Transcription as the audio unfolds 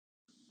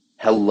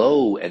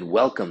Hello and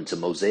welcome to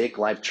Mosaic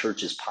Life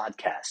Church's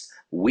podcast.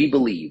 We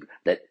believe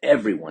that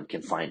everyone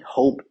can find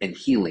hope and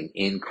healing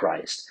in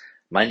Christ.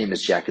 My name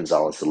is Jack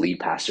Gonzalez, the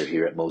lead pastor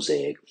here at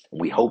Mosaic, and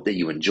we hope that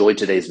you enjoyed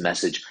today's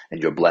message and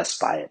you're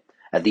blessed by it.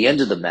 At the end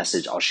of the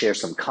message, I'll share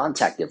some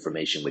contact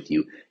information with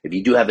you. If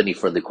you do have any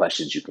further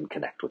questions, you can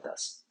connect with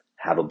us.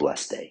 Have a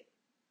blessed day.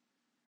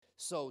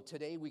 So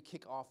today we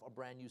kick off a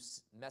brand new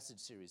message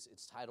series.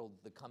 It's titled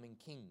The Coming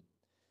King.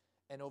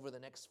 And over the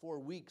next 4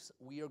 weeks,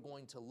 we are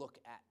going to look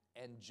at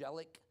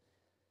angelic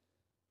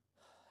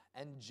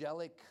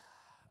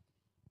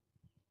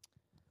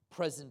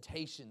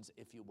presentations,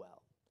 if you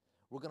will.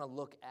 We're going to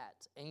look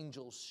at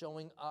angels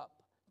showing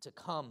up to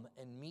come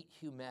and meet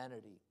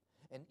humanity.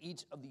 And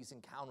each of these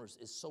encounters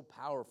is so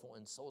powerful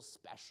and so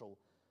special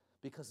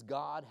because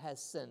God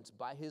has sent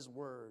by His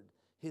word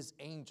His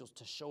angels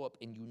to show up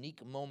in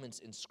unique moments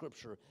in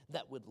Scripture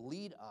that would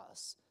lead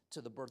us to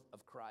the birth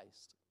of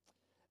Christ.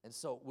 And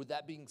so with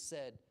that being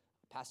said,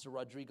 Pastor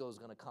Rodrigo is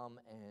going to come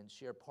and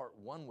share part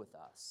 1 with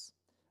us.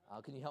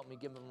 Can you help me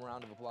give him a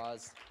round of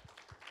applause?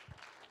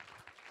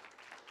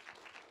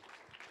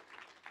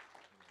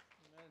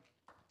 Amen.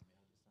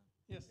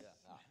 Yes. Yeah.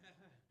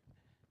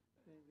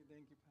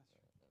 Thank you, Pastor.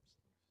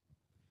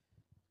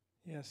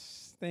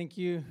 Yes, thank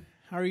you.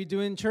 How are you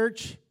doing,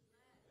 church?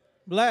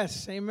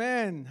 Bless.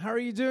 Amen. How are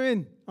you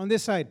doing on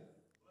this side?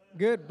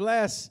 Good.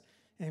 Bless.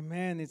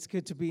 Amen. It's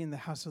good to be in the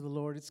house of the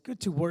Lord. It's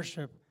good to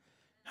worship.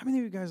 How many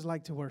of you guys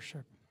like to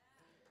worship?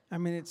 I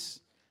mean, it's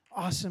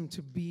awesome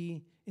to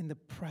be in the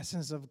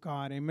presence of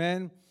God.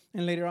 Amen.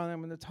 And later on, I'm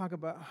going to talk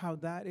about how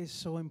that is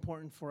so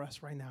important for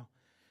us right now.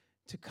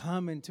 To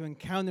come and to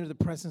encounter the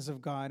presence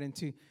of God and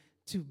to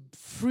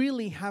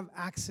freely have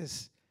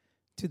access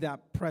to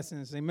that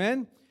presence.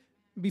 Amen.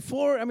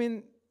 Before,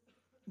 they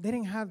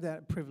didn't have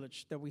that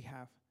privilege that we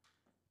have.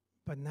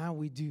 But now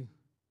we do.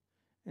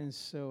 And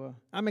so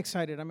I'm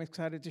excited. I'm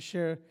excited to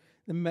share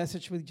the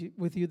message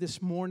with you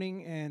this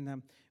morning,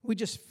 and we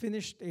just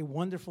finished a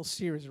wonderful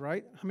series,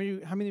 right? How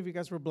many of you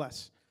guys were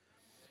blessed?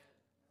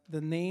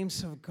 The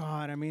names of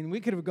God.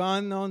 We could have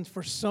gone on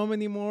for so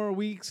many more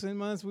weeks and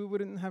months. We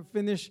wouldn't have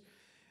finished.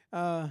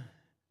 There's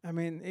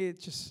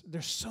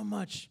so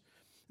much.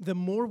 The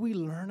more we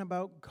learn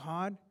about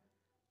God,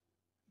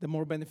 the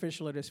more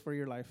beneficial it is for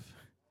your life.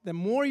 The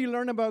more you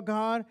learn about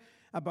God,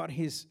 about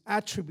His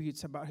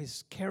attributes, about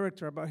His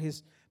character, about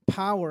His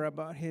power,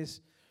 about His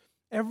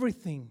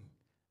everything,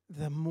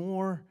 the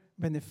more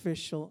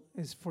beneficial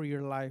is for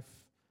your life.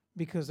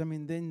 Because,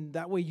 then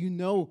that way you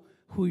know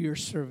who you're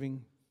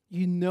serving.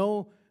 You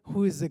know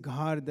who is the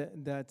God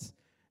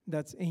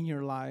that's in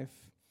your life.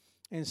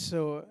 And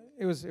so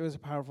it was a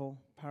powerful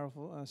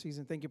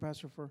season. Thank you,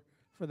 Pastor, for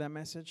that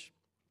message.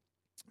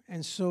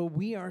 And so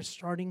we are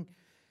starting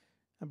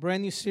a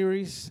brand new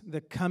series,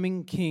 The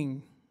Coming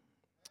King.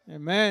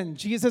 Amen.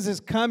 Jesus is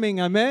coming.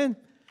 Amen.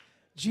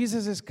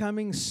 Jesus is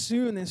coming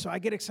soon. And so I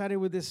get excited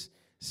with this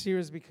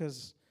series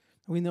because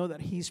we know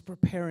that He's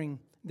preparing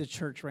the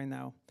church right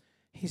now.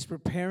 He's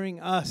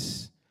preparing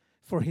us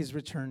for His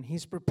return.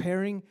 He's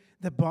preparing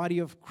the body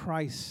of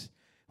Christ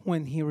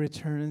when He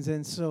returns.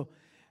 And so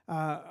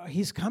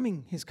He's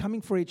coming. He's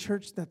coming for a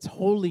church that's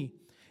holy,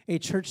 a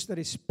church that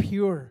is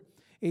pure,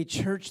 a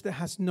church that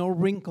has no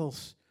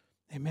wrinkles.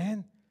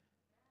 Amen.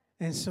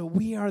 And so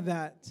we are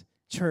that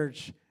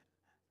church.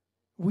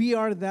 We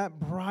are that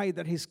bride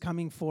that He's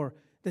coming for,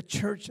 the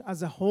church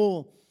as a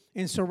whole.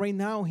 And so right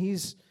now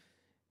He's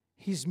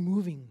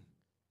moving.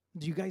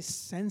 Do you guys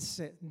sense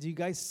it? Do you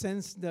guys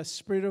sense the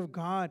Spirit of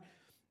God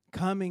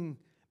coming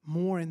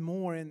more and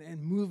more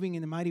and moving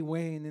in a mighty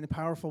way and in a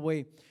powerful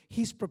way?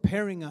 He's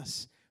preparing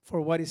us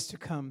for what is to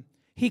come.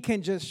 He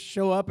can just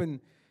show up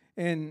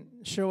and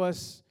show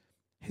us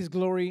His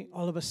glory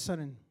all of a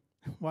sudden.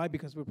 Why?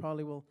 Because we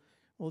probably will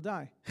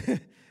die.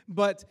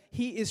 But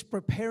He is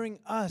preparing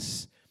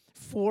us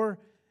for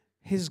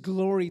His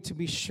glory to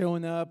be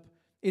shown up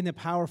in a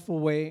powerful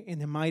way,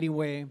 in a mighty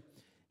way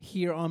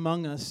here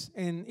among us.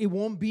 And it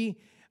won't be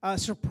a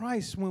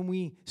surprise when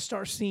we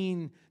start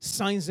seeing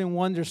signs and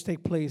wonders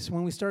take place,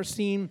 when we start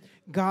seeing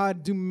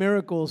God do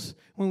miracles,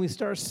 when we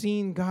start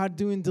seeing God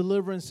doing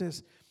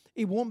deliverances.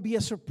 It won't be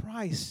a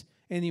surprise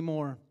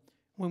anymore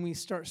when we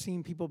start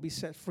seeing people be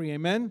set free.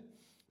 Amen?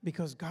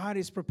 Because God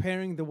is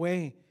preparing the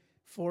way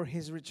for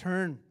His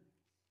return.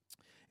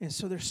 And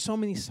so there's so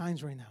many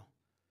signs right now.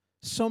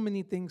 So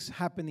many things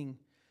happening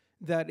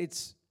that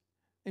it's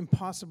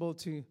impossible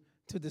to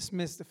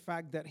dismiss the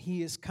fact that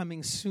He is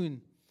coming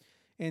soon.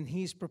 And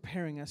He's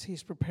preparing us.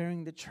 He's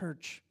preparing the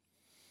church.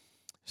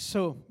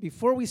 So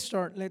before we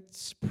start,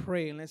 let's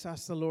pray and let's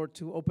ask the Lord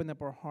to open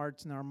up our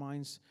hearts and our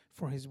minds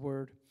for His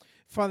word.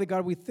 Father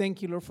God, we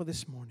thank You, Lord, for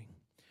this morning.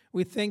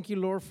 We thank You,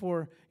 Lord,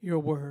 for Your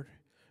word.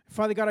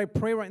 Father God, I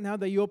pray right now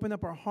that You open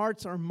up our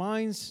hearts, our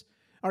minds,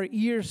 our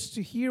ears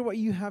to hear what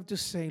You have to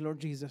say, Lord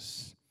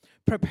Jesus.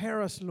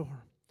 Prepare us, Lord.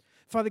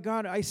 Father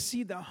God, I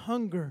see the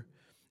hunger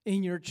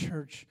in Your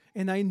church,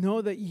 and I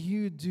know that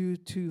You do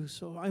too.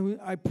 So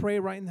I pray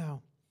right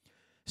now,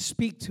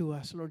 speak to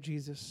us, Lord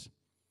Jesus.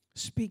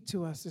 Speak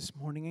to us this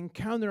morning.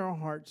 Encounter our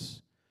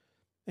hearts.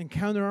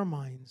 encounter our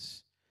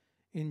minds.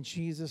 In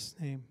Jesus'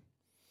 name,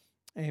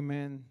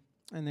 amen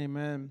and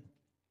amen.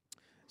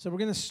 So we're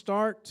going to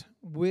start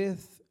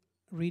with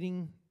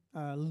reading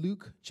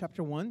Luke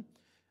chapter 1.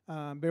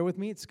 Bear with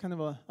me, it's kind of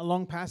a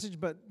long passage,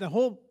 but the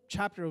whole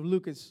chapter of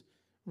Luke is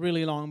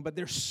really long, but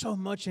there's so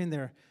much in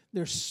there.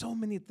 There's so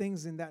many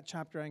things in that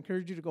chapter. I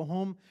encourage you to go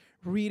home,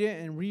 read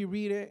it and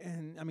reread it,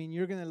 and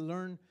you're going to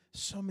learn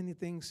so many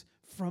things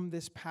from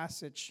this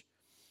passage.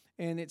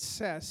 And it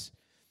says,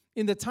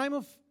 in the time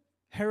of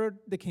Herod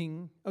the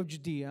king of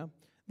Judea,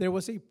 there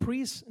was a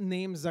priest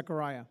named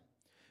Zechariah,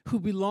 who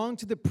belonged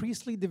to the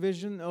priestly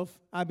division of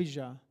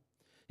Abijah.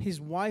 His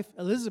wife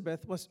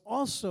Elizabeth was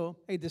also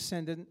a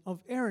descendant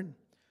of Aaron.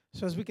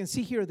 So as we can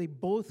see here, they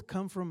both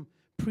come from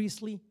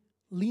priestly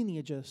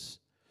lineages.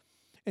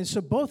 And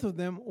so both of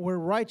them were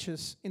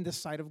righteous in the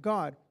sight of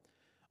God,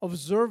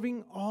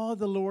 observing all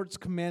the Lord's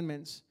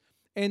commandments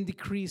and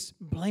decrees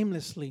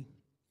blamelessly.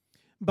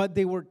 But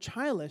they were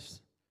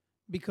childless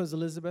because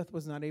Elizabeth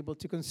was not able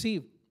to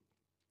conceive.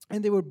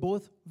 And they were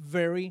both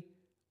very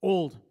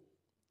old.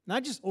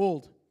 Not just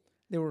old,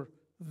 they were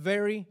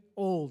very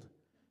old.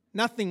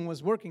 Nothing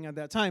was working at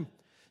that time.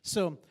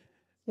 So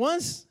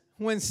once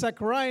when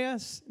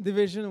Zechariah's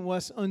division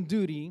was on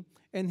duty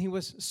and he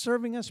was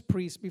serving as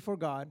priest before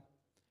God,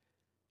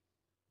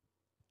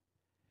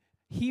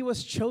 he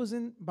was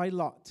chosen by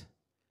lot,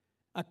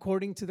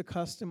 according to the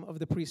custom of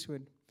the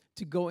priesthood,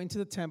 to go into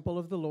the temple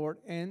of the Lord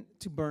and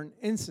to burn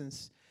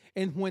incense.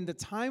 And when the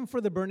time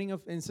for the burning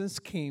of incense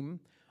came,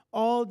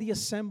 all the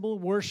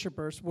assembled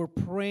worshipers were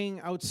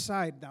praying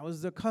outside. That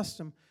was the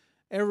custom.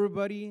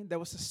 Everybody that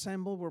was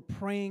assembled were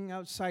praying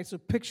outside. So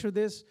picture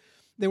this.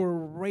 They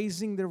were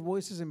raising their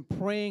voices and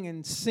praying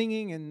and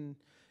singing,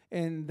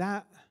 and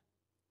that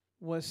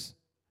was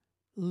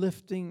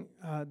lifting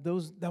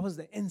that was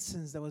the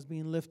incense that was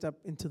being lifted up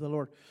into the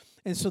Lord.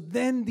 And so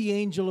then the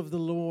angel of the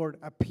Lord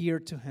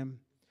appeared to him,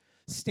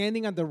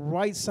 standing on the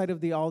right side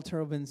of the altar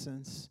of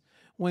incense.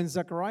 When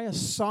Zechariah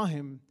saw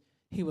him,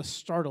 he was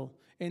startled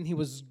and he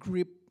was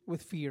gripped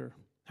with fear.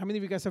 How many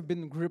of you guys have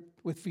been gripped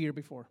with fear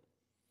before?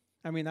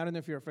 I don't know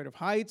if you're afraid of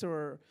heights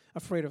or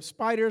afraid of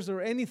spiders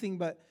or anything,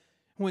 but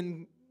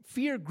when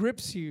fear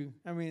grips you,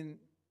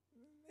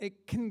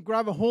 it can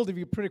grab a hold of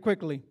you pretty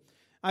quickly.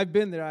 I've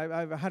been there.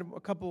 I've had a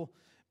couple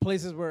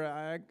places where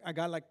I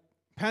got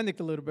panicked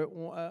a little bit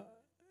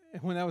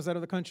when I was out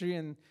of the country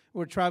and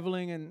we're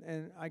traveling,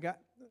 and I got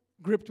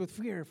gripped with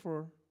fear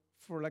for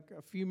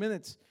a few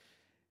minutes.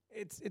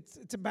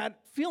 It's a bad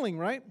feeling,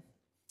 right?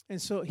 And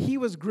so he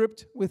was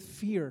gripped with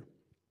fear.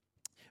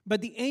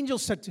 But the angel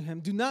said to him,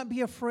 "Do not be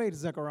afraid,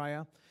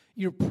 Zechariah.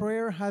 Your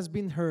prayer has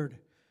been heard.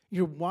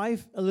 Your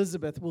wife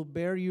Elizabeth will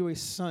bear you a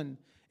son,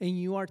 and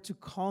you are to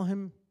call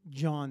him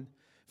John.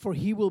 For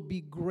he will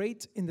be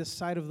great in the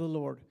sight of the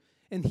Lord.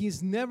 And he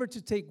is never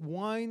to take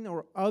wine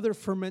or other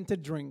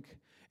fermented drink.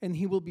 And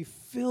he will be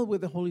filled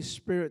with the Holy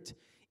Spirit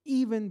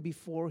even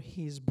before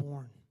he is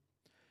born.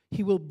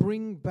 He will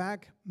bring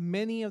back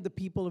many of the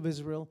people of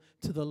Israel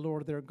to the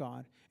Lord their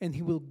God. And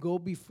he will go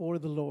before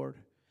the Lord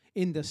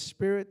in the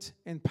spirit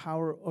and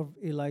power of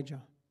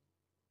Elijah,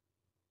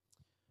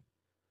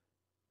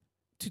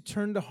 to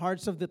turn the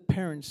hearts of the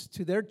parents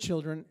to their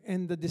children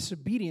and the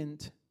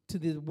disobedient to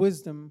the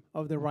wisdom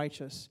of the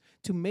righteous,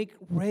 to make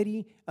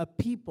ready a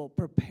people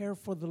prepared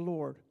for the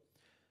Lord."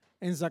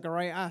 And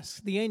Zechariah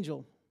asked the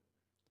angel,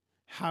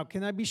 "How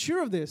can I be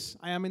sure of this?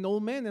 I am an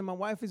old man and my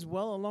wife is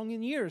well along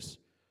in years."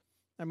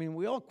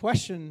 We all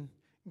question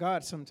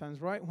God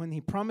sometimes, right? When he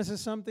promises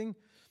something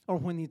or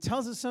when he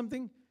tells us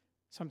something,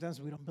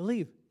 sometimes we don't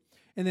believe.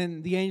 And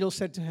then the angel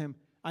said to him,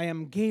 "I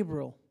am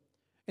Gabriel,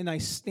 and I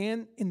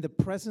stand in the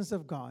presence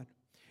of God,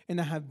 and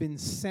I have been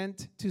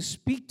sent to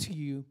speak to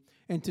you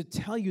and to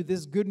tell you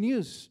this good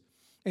news.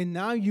 And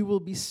now you will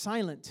be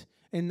silent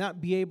and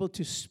not be able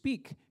to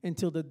speak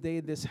until the day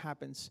this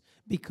happens,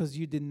 because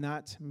you did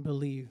not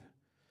believe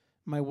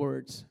my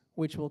words,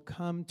 which will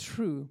come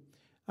true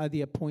at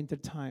the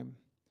appointed time."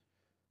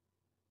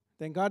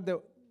 Thank God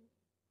that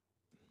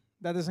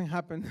doesn't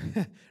happen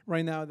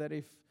right now, that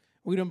if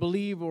we don't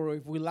believe or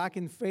if we lack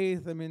in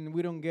faith,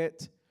 we don't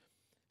get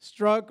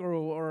struck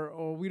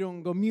or we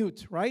don't go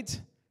mute,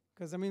 right?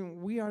 Because,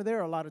 we are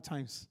there a lot of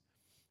times.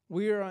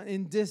 We are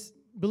in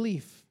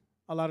disbelief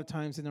a lot of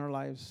times in our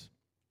lives.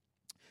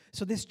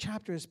 So this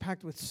chapter is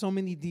packed with so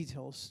many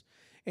details.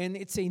 And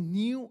it's a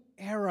new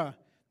era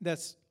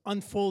that's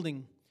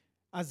unfolding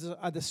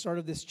at the start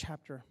of this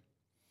chapter.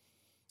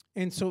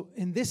 And so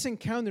in this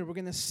encounter, we're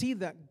going to see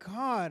that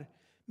God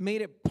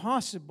made it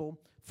possible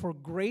for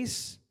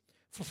grace,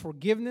 for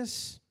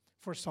forgiveness,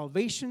 for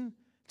salvation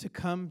to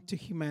come to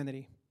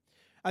humanity.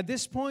 At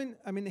this point,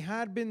 it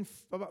had been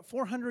about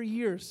 400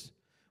 years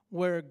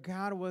where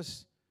God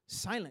was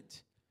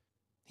silent.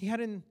 He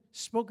hadn't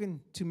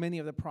spoken to many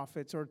of the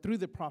prophets or through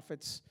the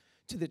prophets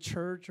to the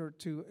church or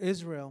to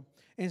Israel.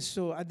 And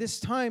so at this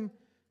time,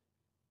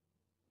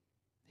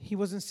 he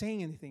wasn't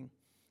saying anything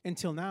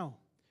until now,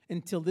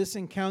 until this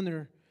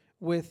encounter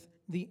with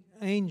the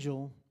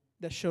angel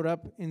that showed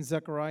up in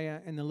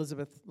Zechariah and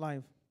Elizabeth's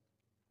life.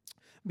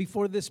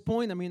 Before this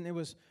point, I mean, it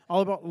was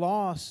all about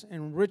laws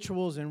and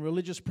rituals and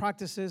religious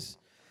practices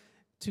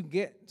to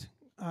get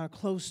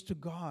close to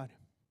God.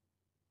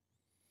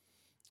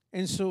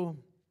 And so,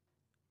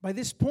 by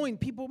this point,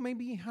 people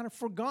maybe had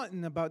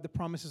forgotten about the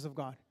promises of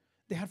God.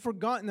 They had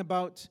forgotten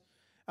about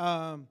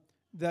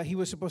that He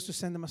was supposed to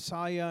send the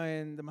Messiah,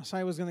 and the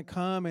Messiah was going to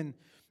come,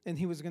 and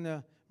He was going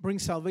to bring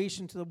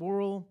salvation to the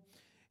world.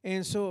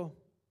 And so,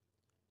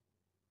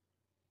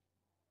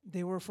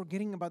 they were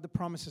forgetting about the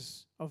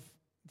promises of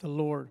the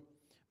Lord.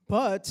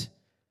 But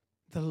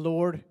the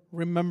Lord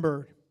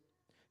remembered.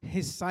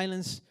 His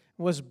silence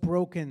was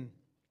broken.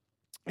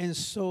 And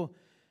so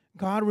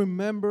God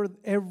remembered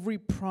every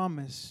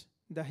promise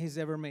that He's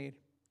ever made.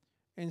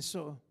 And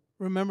so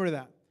remember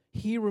that.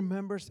 He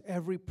remembers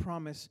every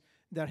promise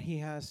that He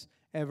has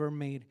ever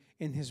made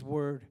in His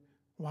Word.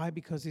 Why?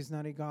 Because He's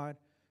not a God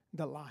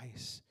that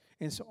lies.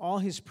 And so all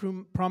His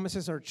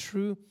promises are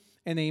true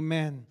and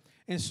amen.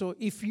 And so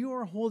if you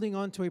are holding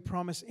on to a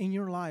promise in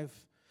your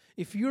life,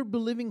 if you're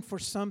believing for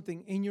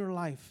something in your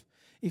life,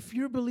 if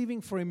you're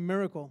believing for a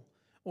miracle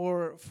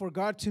or for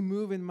God to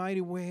move in a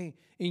mighty way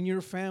in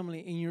your family,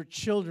 in your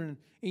children,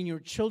 in your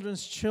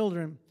children's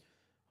children,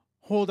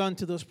 hold on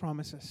to those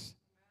promises.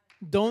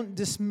 Don't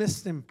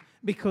dismiss them,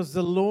 because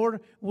the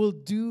Lord will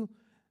do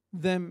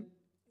them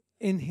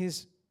in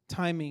His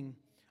timing.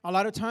 A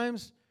lot of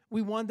times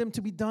we want them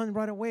to be done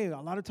right away. A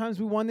lot of times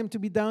we want them to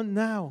be done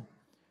now.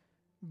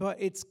 But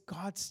it's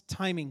God's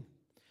timing.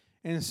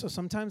 And so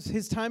sometimes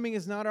His timing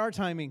is not our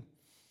timing.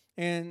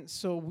 And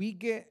so we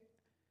get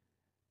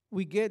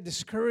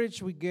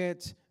discouraged, we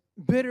get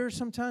bitter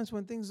sometimes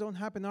when things don't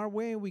happen our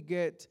way. We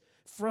get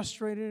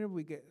frustrated,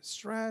 we get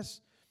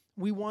stressed.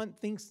 We want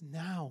things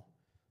now.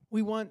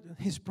 We want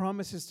His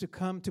promises to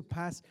come to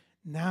pass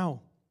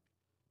now.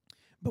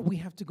 But we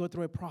have to go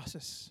through a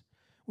process.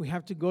 We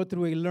have to go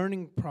through a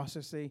learning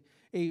process,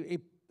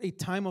 a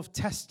time of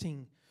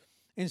testing.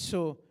 And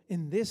so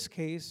in this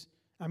case,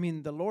 I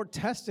mean, the Lord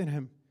tested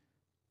him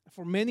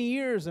for many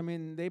years. I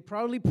mean, they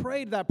probably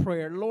prayed that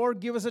prayer, Lord,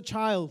 give us a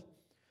child.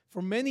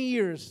 For many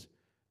years,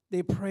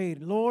 they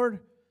prayed, Lord,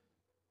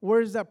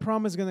 where is that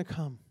promise going to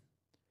come?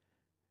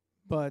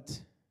 But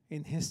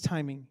in His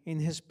timing, in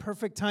His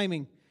perfect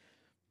timing,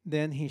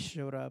 then He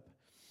showed up.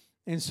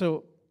 And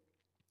so,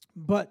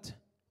 but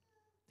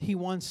He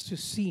wants to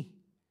see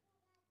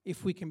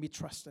if we can be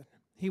trusted.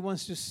 He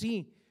wants to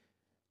see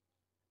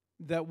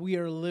that we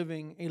are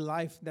living a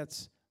life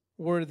that's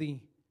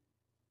worthy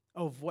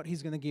of what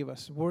He's going to give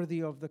us,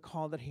 worthy of the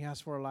call that He has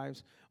for our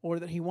lives, or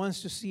that He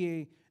wants to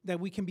see that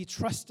we can be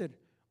trusted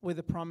with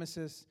the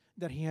promises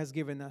that He has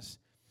given us.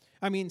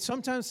 I mean,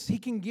 sometimes He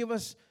can give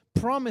us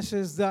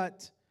promises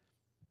that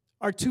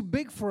are too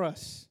big for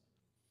us.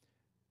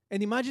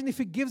 And imagine if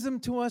He gives them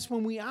to us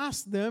when we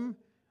ask them,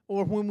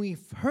 or when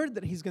we've heard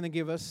that He's going to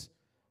give us,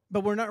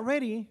 but we're not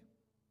ready,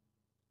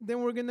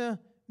 then we're going to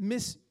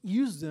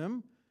misuse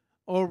them,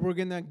 or we're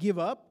going to give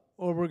up,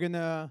 or we're going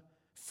to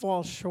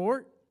fall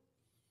short.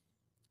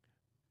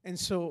 And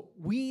so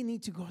we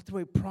need to go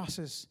through a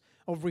process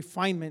of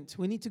refinement.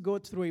 We need to go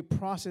through a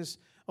process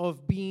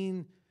of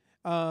being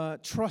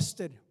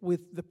trusted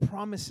with the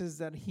promises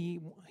that He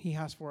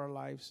has for our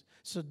lives.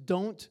 So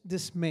don't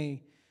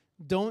dismay.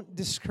 Don't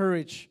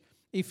discourage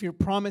if your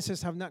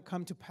promises have not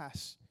come to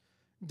pass.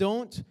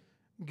 Don't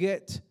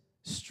get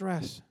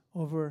stressed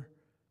over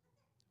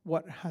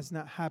what has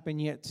not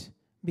happened yet,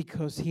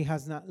 because He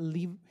has not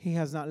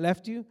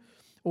left you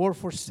or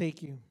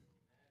forsake you.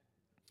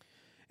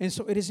 And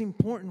so it is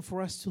important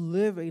for us to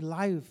live a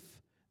life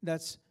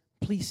that's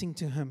pleasing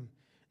to Him.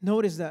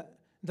 Notice that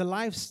the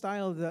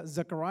lifestyle that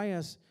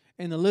Zacharias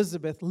and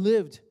Elizabeth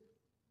lived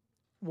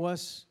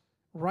was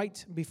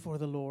right before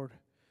the Lord.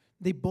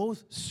 They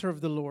both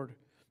served the Lord.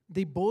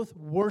 They both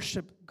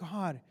worshiped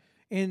God,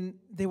 and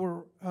they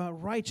were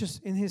righteous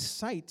in His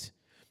sight.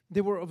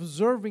 They were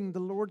observing the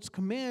Lord's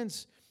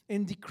commands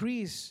and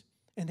decrees,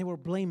 and they were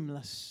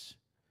blameless.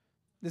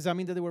 Does that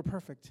mean that they were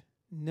perfect?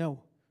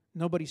 No,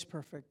 nobody's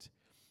perfect.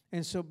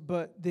 And so,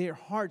 but their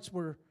hearts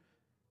were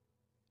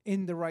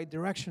in the right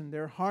direction.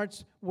 Their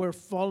hearts were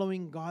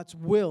following God's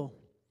will.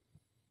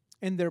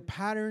 And their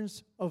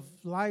patterns of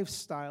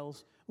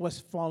lifestyles was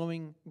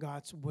following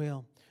God's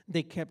will.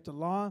 They kept the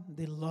law.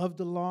 They loved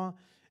the law.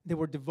 They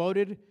were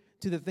devoted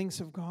to the things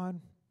of God.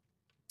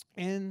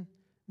 And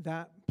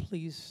that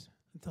pleased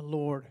the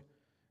Lord.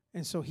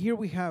 And so here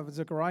we have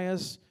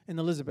Zacharias and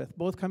Elizabeth,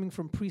 both coming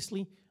from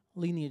priestly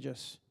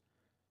lineages,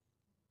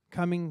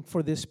 coming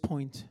for this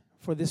point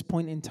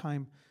in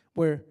time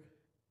where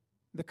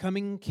the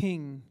coming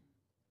king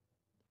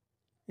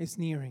is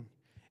nearing.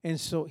 And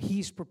so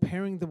He's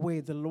preparing the way.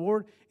 The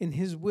Lord, in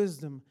His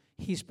wisdom,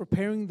 He's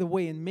preparing the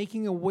way and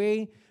making a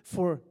way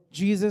for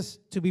Jesus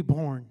to be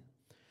born.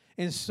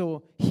 And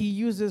so He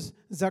uses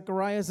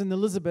Zacharias and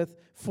Elizabeth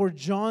for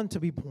John to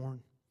be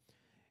born.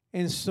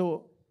 And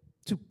so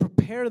to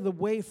prepare the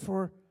way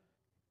for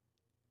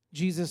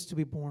Jesus to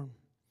be born,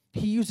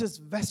 He uses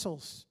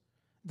vessels.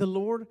 The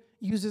Lord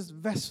uses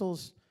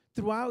vessels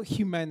throughout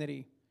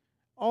humanity.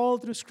 All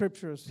through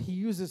Scriptures, He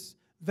uses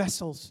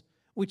vessels.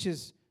 which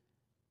is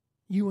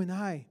you and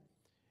I.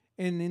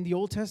 And in the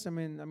Old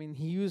Testament, I mean,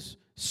 he used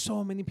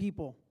so many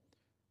people,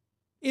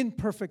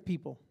 imperfect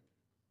people.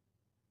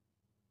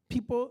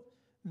 People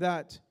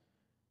that,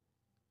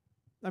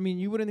 I mean,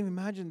 you wouldn't even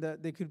imagine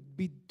that they could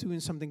be doing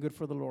something good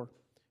for the Lord.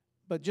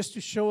 But just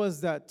to show us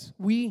that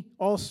we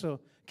also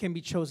can be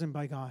chosen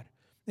by God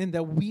and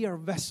that we are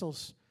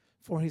vessels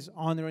for His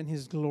honor and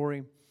His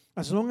glory.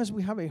 As long as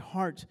we have a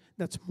heart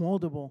that's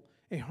moldable,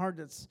 a heart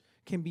that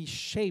can be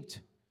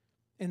shaped,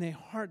 and a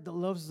heart that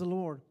loves the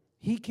Lord,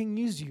 He can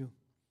use you.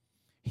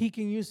 He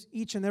can use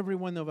each and every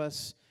one of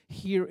us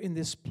here in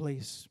this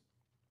place.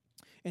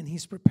 And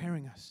He's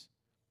preparing us.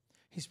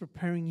 He's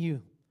preparing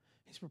you.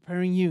 He's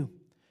preparing you.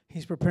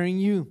 He's preparing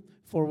you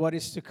for what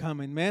is to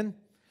come. Amen?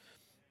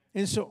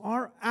 And so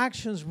our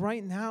actions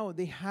right now,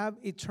 they have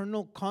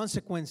eternal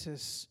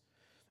consequences.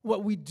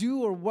 What we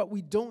do or what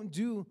we don't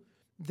do,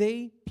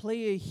 they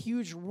play a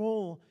huge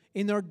role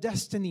in our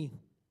destiny,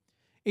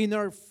 in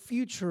our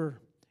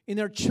future, in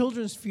our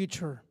children's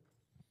future.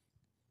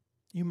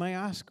 You might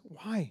ask,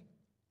 why?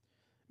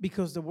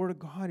 Because the Word of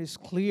God is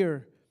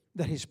clear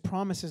that His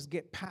promises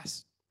get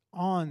passed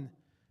on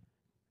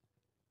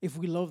if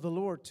we love the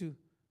Lord to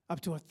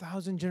up to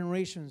 1,000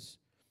 generations.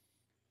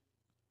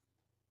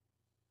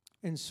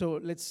 And so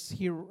let's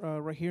hear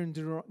right here in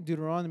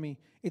Deuteronomy.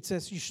 It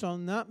says, you shall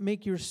not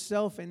make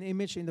yourself an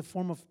image in the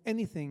form of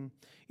anything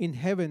in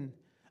heaven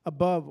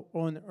above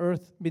or on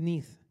earth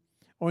beneath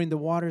or in the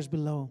waters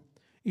below.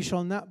 You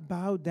shall not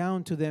bow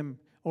down to them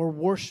or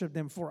worship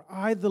them. For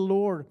I, the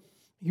Lord,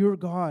 your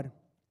God,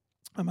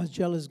 I'm a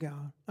jealous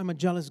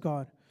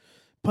God,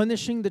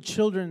 punishing the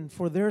children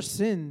for their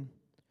sin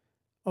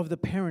of the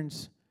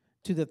parents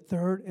to the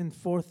third and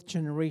fourth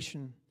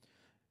generation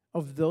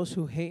of those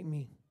who hate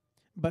me,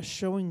 but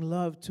showing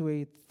love to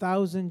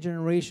 1,000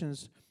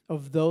 generations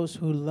of those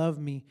who love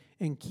me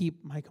and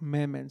keep my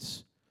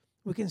commandments.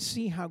 We can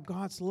see how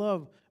God's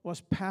love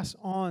was passed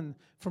on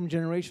from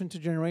generation to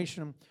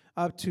generation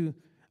up to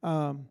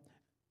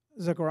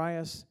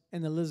Zacharias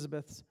and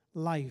Elizabeth's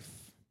life.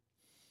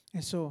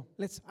 And so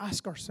let's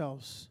ask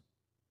ourselves,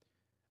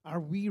 are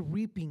we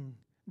reaping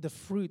the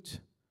fruit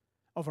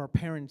of our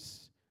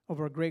parents, of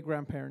our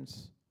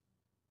great-grandparents?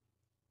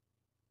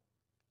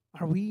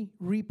 Are we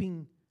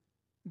reaping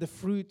the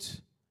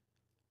fruit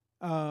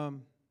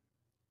from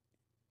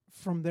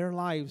their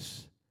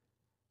lives?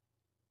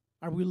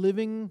 Are we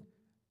living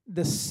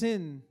the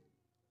sin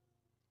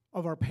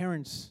of our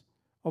parents,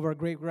 of our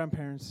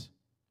great-grandparents?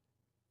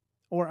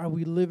 Or are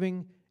we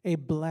living a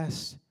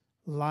blessed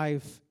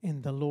life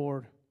in the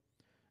Lord?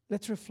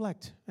 Let's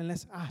reflect and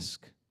let's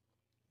ask.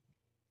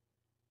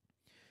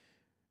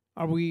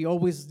 Are we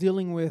always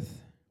dealing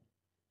with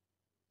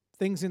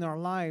things in our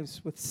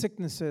lives, with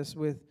sicknesses,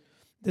 with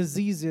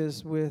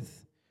diseases,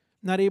 with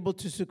not able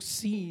to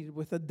succeed,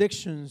 with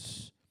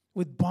addictions,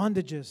 with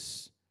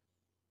bondages?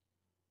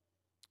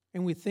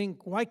 And we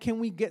think, why can't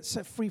we get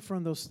set free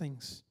from those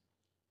things?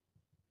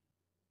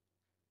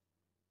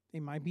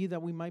 It might be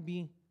that we might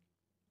be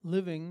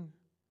living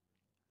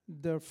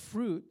the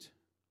fruit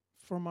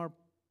from our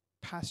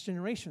past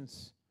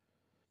generations.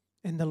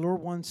 And the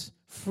Lord wants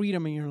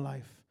freedom in your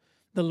life.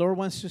 The Lord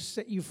wants to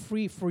set you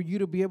free for you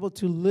to be able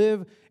to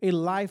live a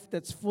life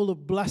that's full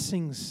of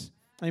blessings.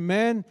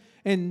 Amen.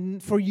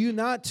 And for you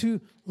not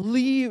to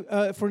leave,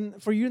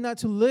 for you not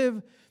to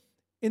live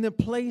in a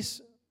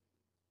place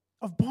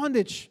of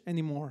bondage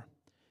anymore.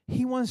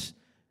 He wants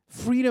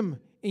freedom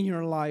in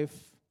your life.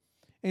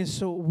 And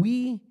so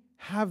we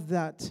have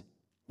that.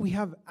 We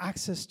have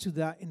access to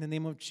that in the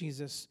name of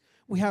Jesus.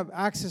 We have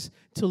access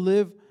to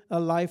live a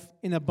life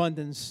in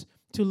abundance,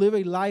 to live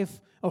a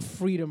life of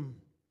freedom.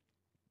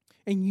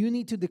 And you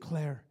need to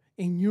declare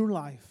in your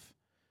life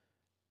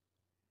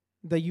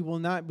that you will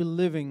not be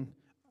living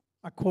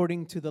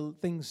according to the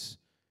things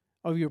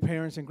of your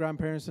parents and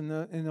grandparents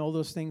and all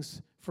those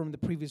things from the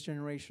previous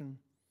generation.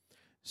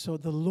 So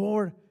the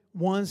Lord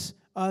wants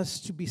us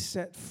to be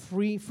set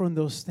free from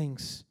those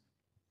things.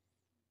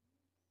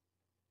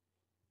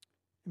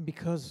 And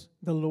because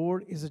the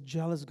Lord is a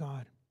jealous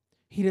God,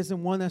 He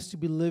doesn't want us to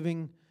be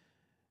living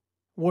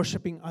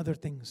worshiping other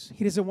things.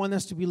 He doesn't want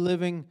us to be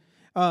living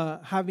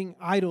having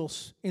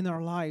idols in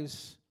our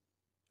lives.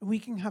 We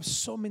can have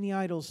so many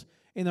idols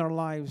in our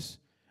lives.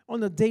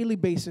 On a daily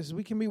basis,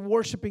 we can be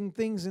worshiping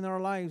things in our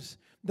lives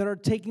that are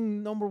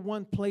taking number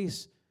one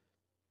place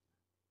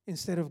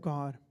instead of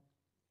God.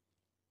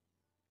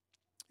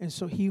 And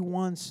so He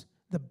wants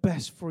the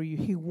best for you.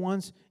 He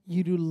wants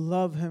you to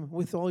love Him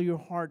with all your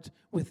heart,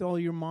 with all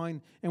your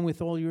mind, and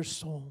with all your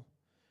soul.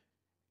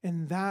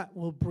 And that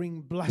will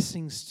bring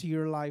blessings to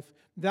your life.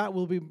 That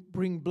will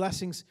bring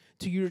blessings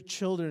to your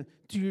children,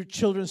 to your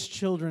children's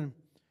children.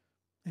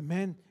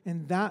 Amen.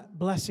 And that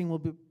blessing will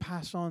be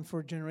passed on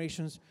for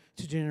generations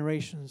to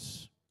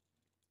generations.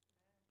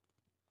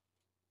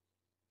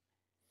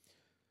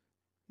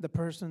 The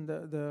person,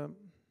 the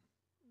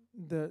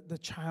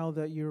child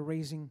that you're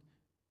raising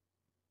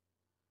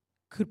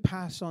could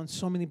pass on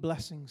so many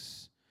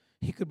blessings.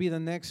 He could be the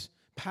next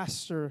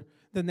pastor,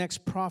 the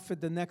next prophet,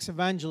 the next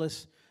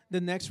evangelist,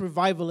 the next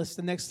revivalist,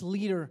 the next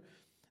leader,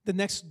 the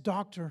next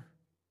doctor,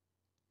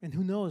 and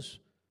who knows,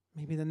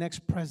 maybe the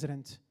next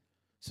president.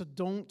 So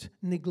don't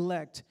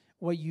neglect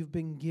what you've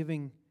been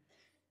giving.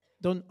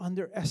 Don't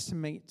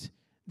underestimate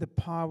the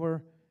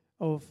power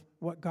of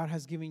what God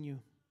has given you.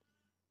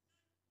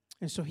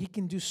 And so He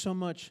can do so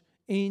much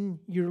in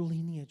your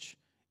lineage,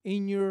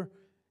 in your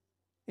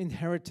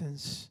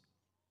inheritance.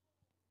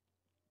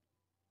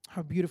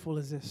 How beautiful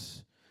is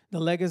this? The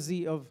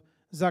legacy of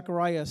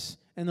Zacharias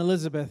and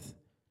Elizabeth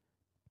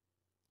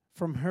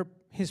from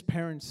his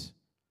parents.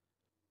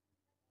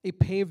 It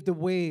paved the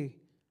way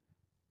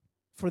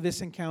for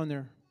this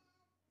encounter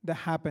that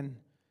happened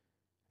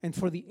and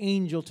for the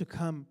angel to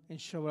come and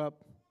show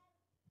up.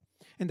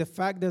 And the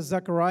fact that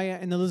Zachariah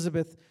and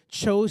Elizabeth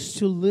chose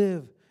to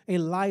live a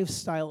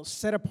lifestyle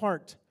set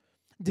apart,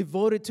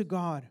 devoted to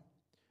God,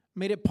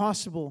 made it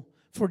possible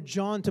for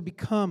John to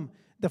become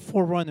the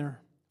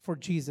forerunner for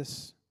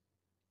Jesus.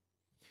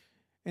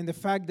 And the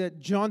fact that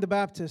John the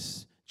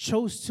Baptist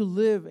chose to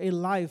live a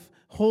life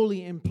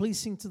holy and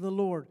pleasing to the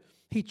Lord.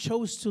 He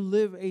chose to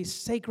live a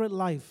sacred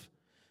life.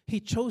 He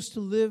chose to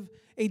live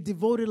a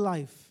devoted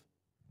life,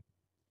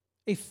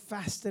 a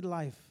fasted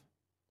life.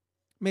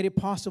 Made it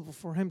possible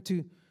for him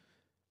to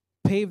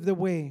pave the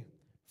way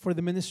for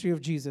the ministry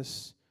of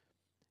Jesus.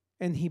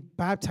 And he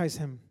baptized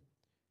him,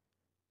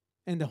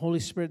 and the Holy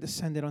Spirit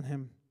descended on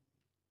him.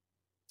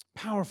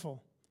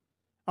 Powerful.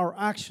 Our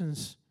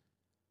actions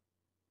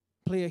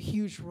play a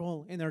huge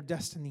role in our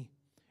destiny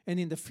and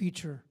in the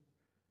future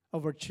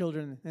of our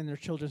children and their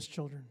children's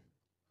children.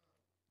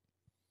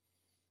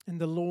 And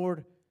the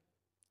Lord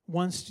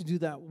wants to do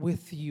that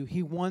with you.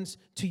 He wants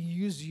to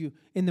use you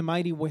in the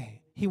mighty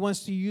way. He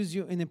wants to use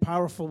you in a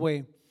powerful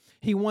way.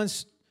 He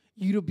wants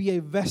you to be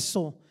a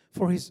vessel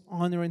for His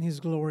honor and His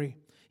glory.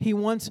 He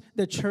wants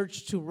the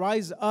church to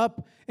rise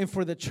up and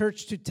for the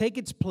church to take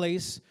its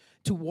place,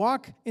 to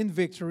walk in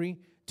victory,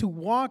 to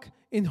walk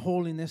in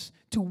holiness,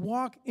 to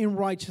walk in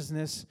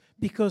righteousness,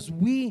 because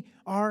we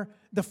are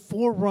the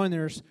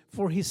forerunners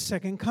for His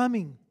second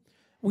coming.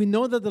 We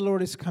know that the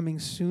Lord is coming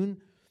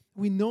soon.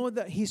 We know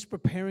that He's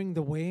preparing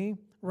the way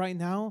right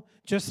now,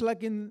 just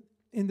like in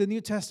the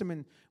New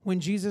Testament when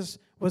Jesus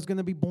was going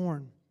to be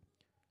born.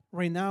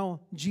 Right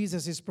now,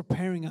 Jesus is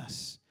preparing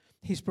us.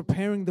 He's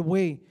preparing the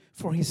way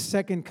for His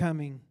second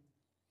coming.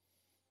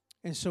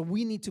 And so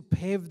we need to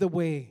pave the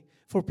way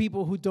for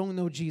people who don't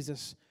know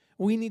Jesus.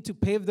 We need to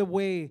pave the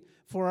way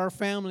for our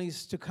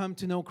families to come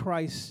to know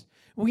Christ.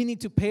 We need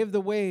to pave the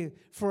way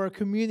for our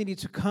community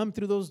to come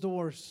through those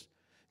doors,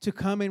 to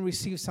come and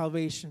receive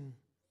salvation.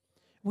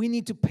 We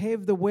need to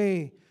pave the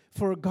way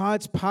for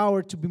God's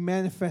power to be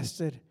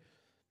manifested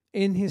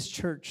in His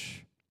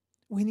church.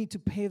 We need to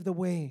pave the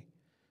way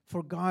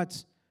for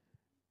God's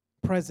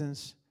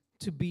presence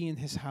to be in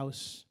His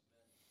house.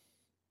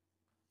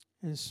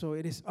 And so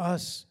it is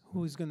us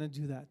who is going to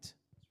do that.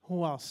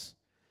 Who else?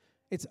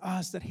 It's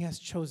us that He has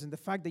chosen. The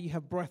fact that you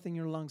have breath in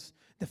your lungs,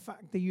 the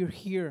fact that you're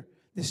here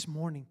this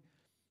morning,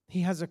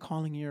 He has a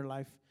calling in your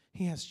life.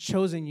 He has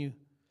chosen you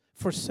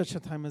for such a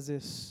time as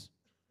this.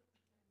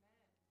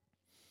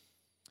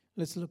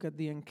 Let's look at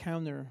the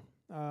encounter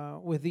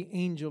with the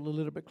angel a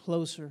little bit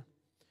closer.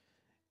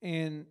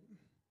 And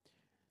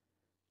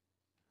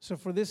so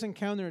for this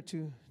encounter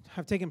to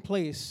have taken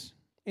place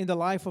in the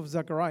life of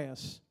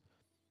Zacharias,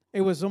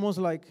 it was almost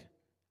like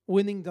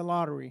winning the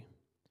lottery.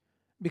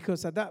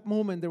 Because at that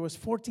moment, there was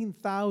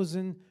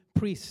 14,000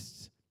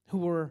 priests who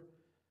were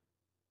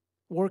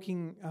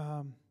working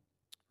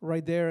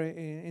right there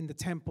in the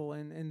temple,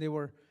 and they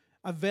were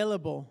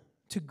available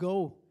to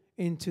go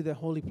into the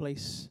holy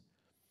place.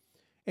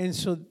 And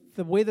so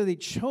the way that they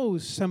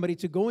chose somebody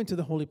to go into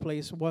the holy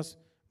place was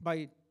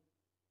by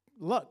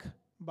luck,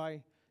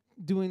 by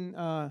doing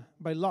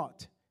by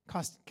lot,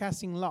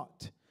 casting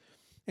lot.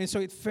 And so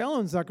it fell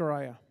on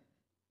Zechariah.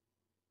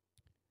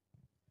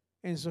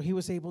 And so he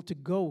was able to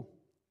go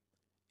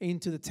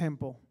into the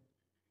temple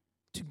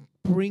to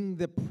bring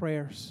the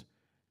prayers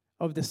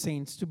of the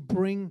saints, to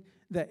bring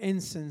the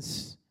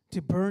incense,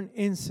 to burn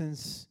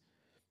incense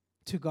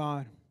to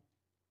God.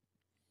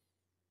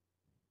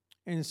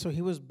 And so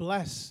he was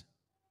blessed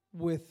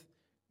with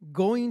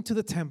going to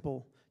the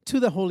temple, to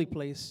the holy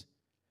place,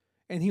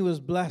 and he was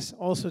blessed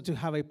also to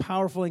have a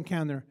powerful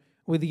encounter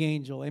with the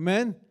angel.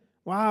 Amen?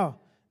 Wow,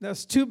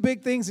 that's two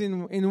big things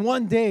in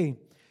one day.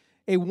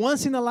 A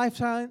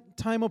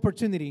once-in-a-lifetime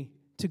opportunity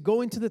to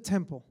go into the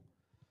temple,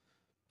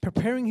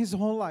 preparing his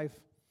whole life.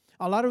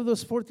 A lot of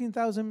those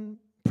 14,000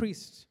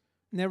 priests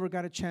never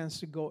got a chance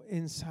to go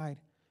inside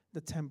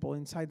the temple,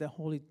 inside the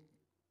holy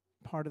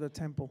part of the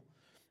temple,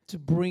 to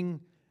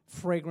bring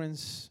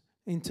fragrance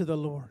into the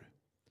Lord.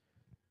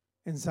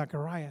 And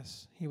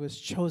Zacharias, he was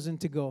chosen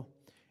to go,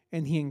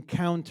 and he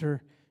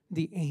encountered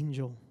the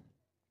angel.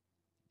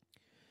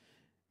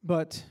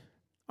 But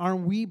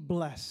aren't we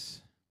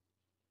blessed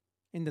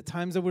in the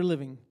times that we're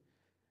living,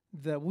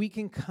 that we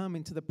can come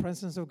into the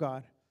presence of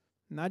God,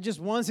 not just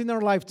once in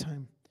our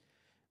lifetime,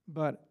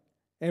 but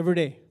every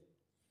day.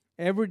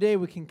 Every day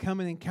we can come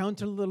and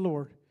encounter the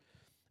Lord.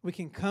 We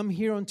can come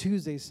here on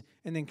Tuesdays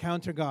and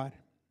encounter God.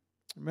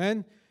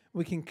 Amen.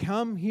 We can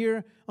come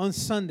here on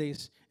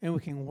Sundays and we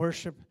can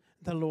worship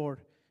the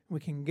Lord. We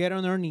can get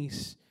on our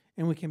knees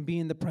and we can be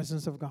in the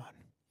presence of God.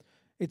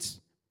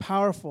 It's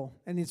powerful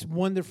and it's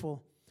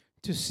wonderful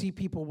to see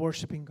people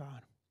worshiping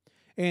God.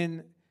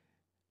 And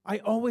I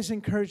always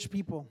encourage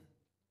people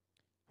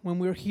when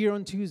we're here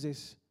on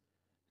Tuesdays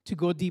to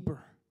go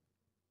deeper,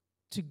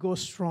 to go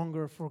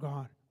stronger for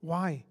God.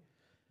 Why?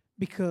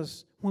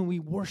 Because when we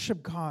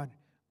worship God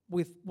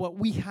with what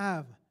we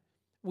have,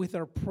 with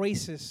our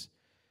praises,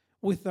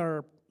 with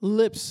our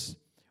lips,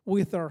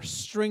 with our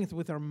strength,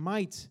 with our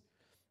might,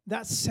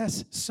 that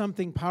says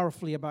something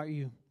powerfully about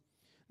you.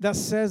 That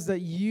says that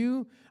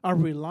you are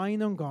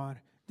relying on God,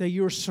 that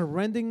you're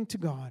surrendering to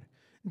God,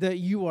 that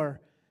you are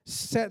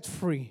set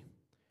free,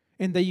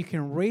 and that you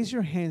can raise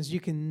your hands, you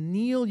can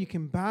kneel, you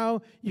can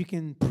bow, you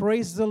can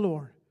praise the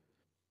Lord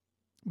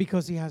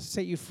because He has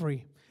set you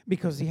free,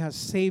 because He has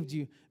saved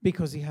you,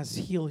 because He has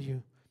healed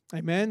you.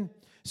 Amen?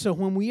 So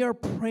when we are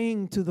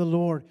praying to the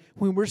Lord,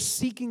 when we're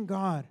seeking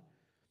God,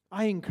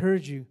 I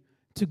encourage you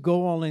to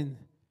go all in,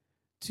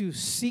 to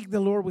seek the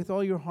Lord with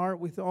all your heart,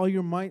 with all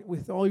your might,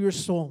 with all your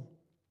soul,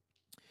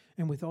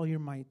 and with all your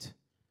might.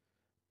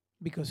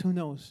 Because who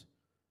knows?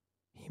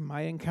 He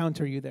might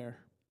encounter you there.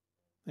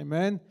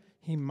 Amen?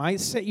 He might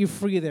set you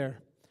free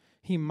there.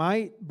 He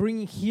might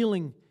bring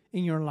healing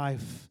in your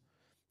life.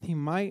 He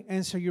might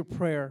answer your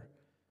prayer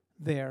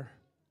there.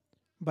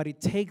 But it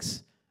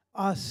takes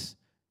us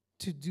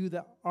to do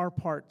our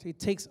part. It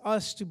takes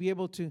us to be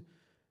able to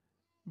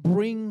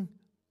bring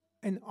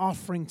an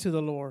offering to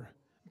the Lord.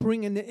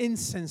 Bring an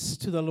incense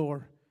to the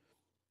Lord.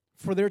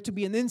 For there to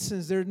be an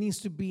incense, there needs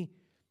to be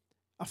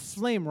a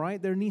flame,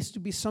 right? There needs to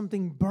be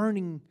something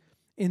burning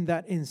in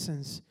that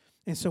incense.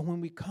 And so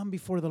when we come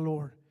before the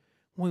Lord,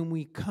 when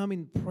we come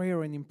in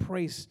prayer and in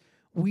praise,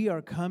 we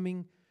are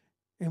coming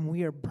and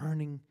we are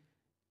burning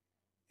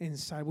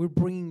inside. We're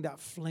bringing that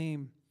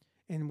flame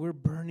and we're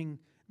burning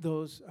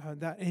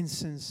that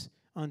incense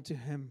unto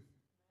Him.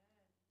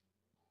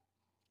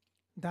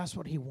 That's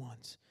what He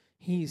wants.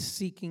 He is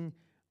seeking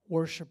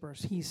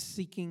worshipers. He's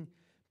seeking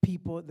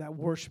people that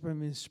worship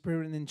Him in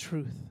spirit and in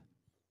truth.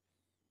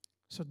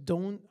 So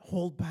don't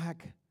hold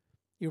back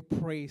your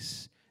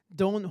praise.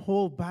 Don't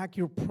hold back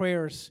your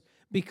prayers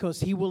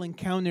because He will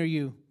encounter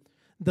you.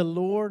 The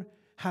Lord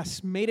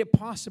has made it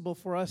possible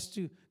for us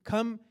to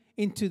come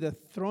into the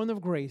throne of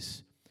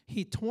grace.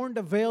 He torn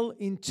the veil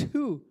in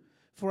two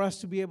for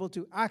us to be able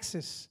to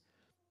access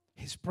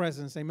His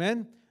presence.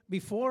 Amen?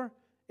 Before,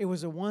 it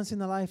was a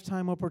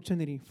once-in-a-lifetime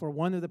opportunity for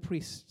one of the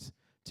priests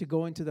to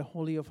go into the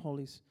Holy of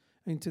Holies,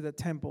 into the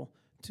temple,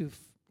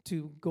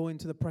 to go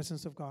into the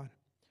presence of God.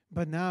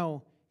 But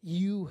now,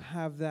 you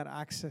have that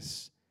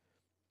access.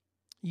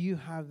 You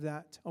have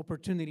that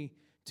opportunity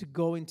to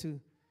go into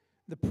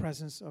the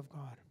presence of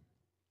God.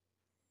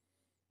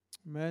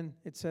 Amen.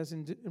 It says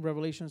in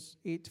Revelations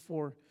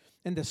 8:4,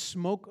 and the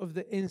smoke of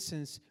the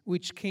incense,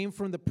 which came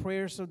from the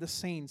prayers of the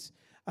saints,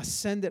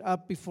 ascended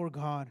up before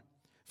God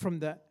from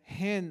the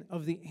hand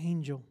of the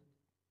angel.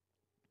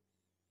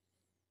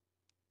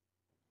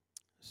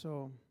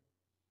 So,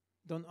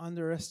 don't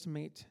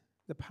underestimate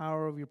the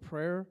power of your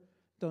prayer.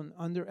 Don't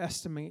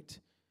underestimate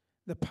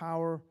the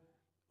power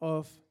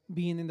of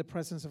being in the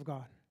presence of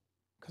God.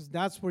 Because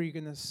that's where you're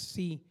going to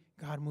see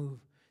God move.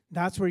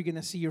 That's where you're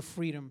going to see your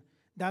freedom.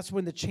 That's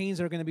when the chains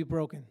are going to be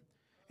broken.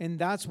 And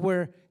that's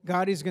where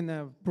God is going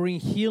to bring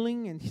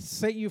healing and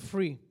set you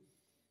free.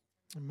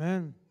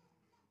 Amen.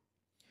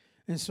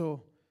 And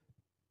so,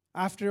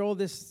 after all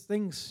these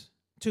things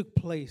took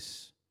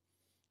place,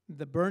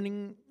 the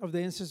burning of the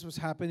incense was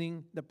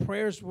happening, the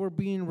prayers were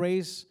being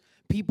raised,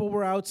 people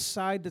were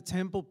outside the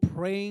temple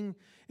praying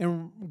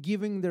and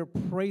giving their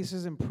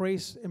praises and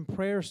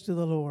prayers to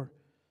the Lord.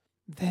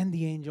 Then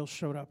the angel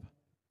showed up.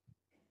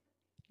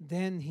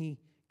 Then he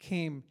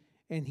came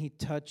and he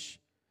touched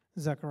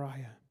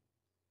Zechariah.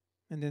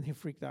 And then he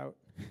freaked out.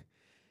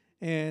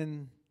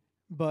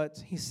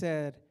 But he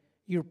said,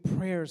 your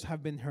prayers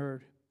have been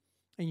heard,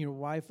 and your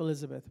wife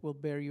Elizabeth will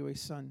bear you a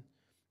son,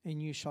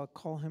 and you shall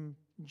call him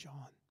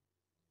John.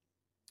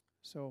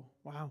 So,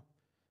 wow.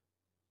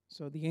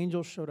 So the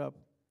angel showed up,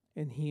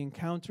 and he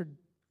encountered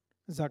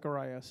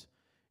Zacharias,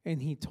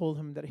 and he told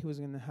him that he was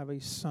going to have a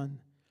son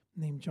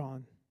named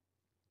John.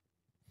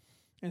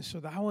 And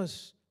so that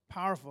was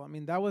powerful. I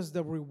mean, that was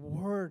the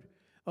reward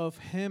of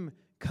him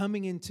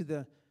coming into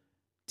the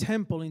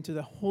temple, into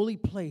the holy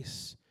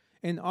place,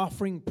 and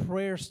offering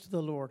prayers to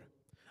the Lord.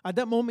 At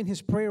that moment,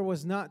 his prayer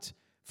was not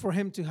for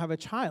him to have a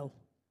child.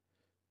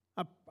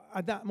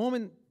 At that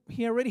moment,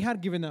 he already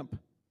had given up.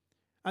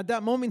 At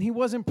that moment, he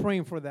wasn't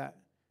praying for that.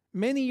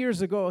 Many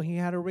years ago, he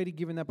had already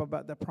given up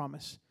about that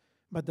promise.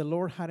 But the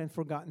Lord hadn't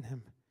forgotten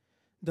him.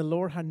 The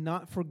Lord had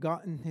not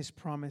forgotten his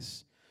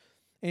promise.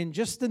 And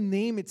just the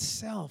name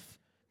itself,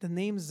 the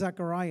name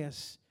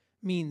Zacharias,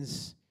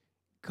 means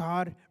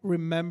God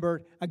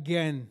remembered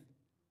again.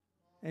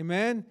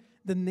 Amen?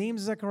 The name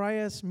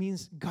Zacharias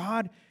means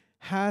God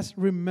has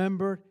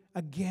remembered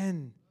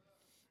again.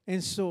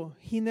 And so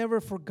he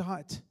never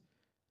forgot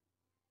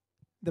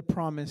the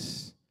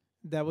promise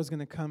that was going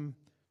to come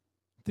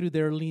through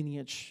their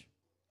lineage.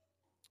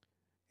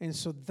 And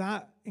so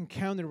that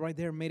encounter right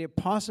there made it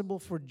possible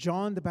for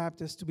John the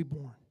Baptist to be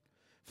born,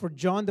 for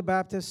John the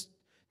Baptist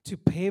to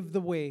pave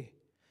the way,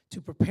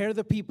 to prepare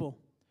the people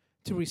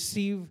to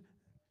receive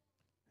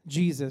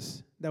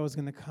Jesus that was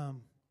going to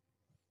come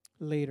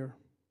later.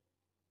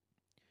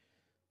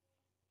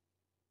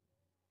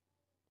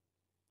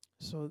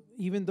 So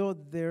even though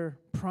their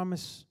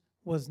promise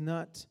was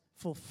not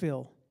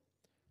fulfilled,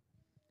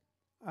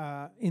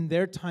 in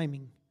their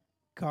timing,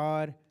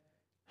 God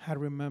had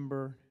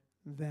remembered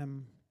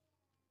them.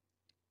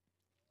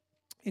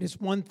 It is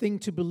one thing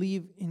to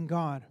believe in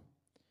God,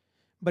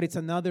 but it's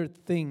another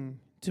thing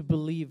to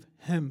believe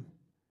Him.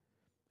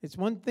 It's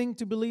one thing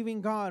to believe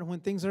in God when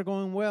things are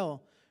going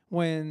well,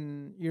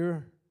 when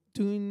you're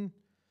doing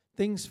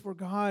things for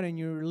God and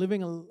you're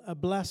living a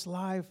blessed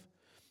life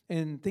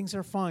and things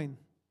are fine.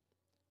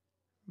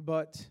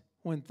 But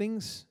when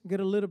things get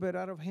a little bit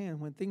out of hand,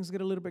 when things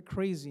get a little bit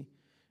crazy,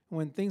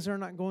 when things are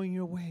not going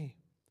your way,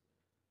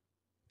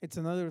 it's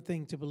another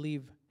thing to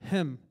believe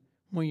Him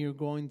when you're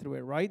going through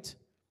it, right?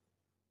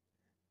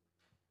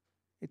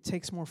 It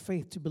takes more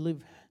faith to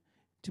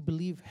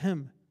believe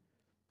Him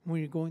when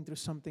you're going through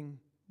something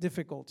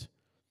difficult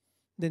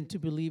than to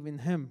believe in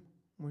Him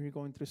when you're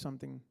going through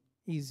something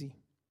easy.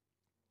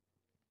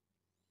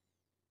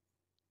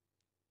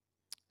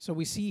 So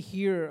we see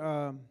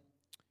here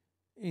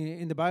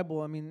in the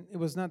Bible, I mean, it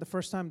was not the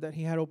first time that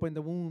He had opened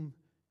the womb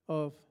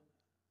of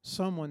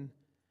someone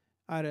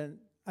at an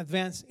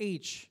advanced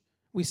age.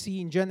 We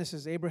see in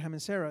Genesis, Abraham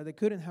and Sarah, they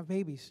couldn't have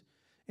babies.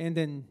 And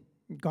then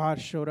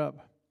God showed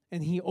up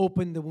and He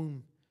opened the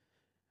womb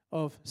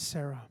of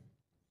Sarah.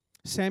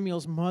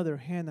 Samuel's mother,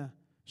 Hannah,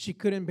 she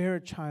couldn't bear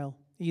a child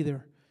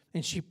either.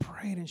 And she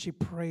prayed and she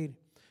prayed.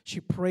 She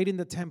prayed in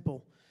the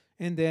temple.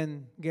 And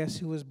then guess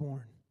who was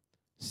born?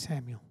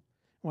 Samuel,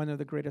 one of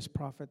the greatest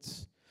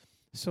prophets.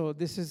 So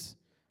this is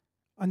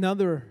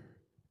another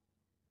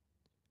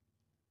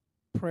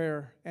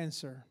prayer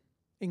answer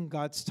in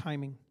God's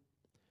timing.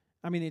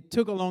 I mean, it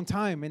took a long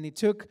time, and it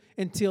took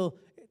until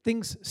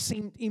things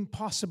seemed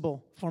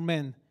impossible for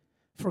men,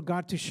 for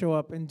God to show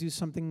up and do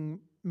something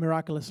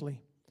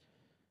miraculously.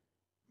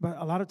 But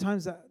a lot of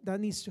times that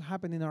needs to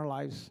happen in our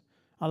lives.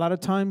 A lot of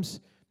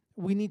times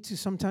we need to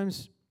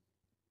sometimes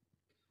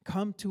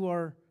come to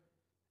our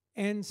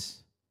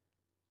ends,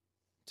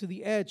 to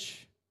the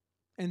edge,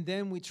 and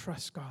then we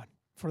trust God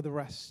for the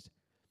rest.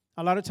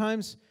 A lot of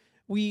times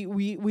we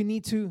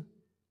need to,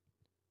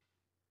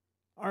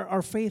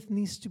 our faith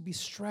needs to be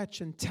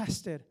stretched and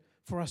tested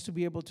for us to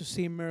be able to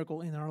see a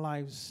miracle in our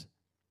lives.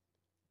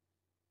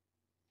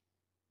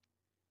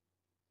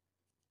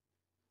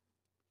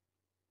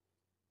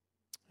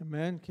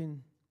 Amen.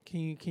 Can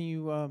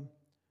you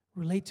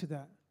relate to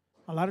that?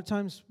 A lot of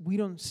times we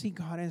don't see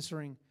God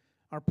answering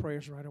our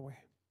prayers right away.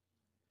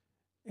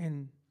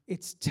 And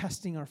it's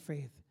testing our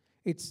faith.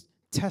 It's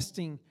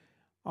testing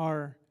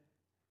our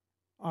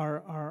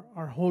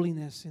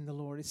holiness in the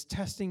Lord. It's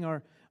testing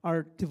our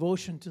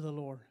devotion to the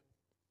Lord.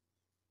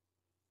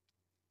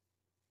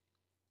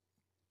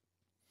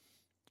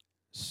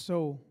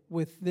 So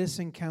with this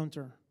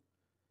encounter,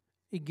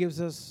 it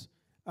gives us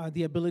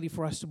the ability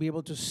for us to be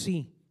able to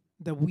see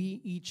that we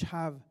each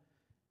have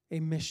a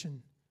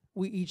mission.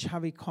 We each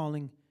have a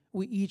calling.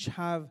 We each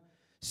have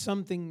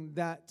something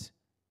that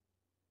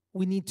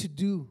we need to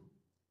do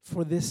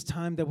for this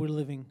time that we're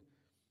living.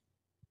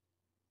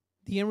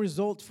 The end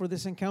result for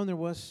this encounter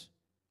was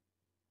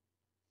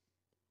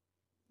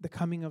the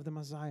coming of the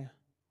Messiah.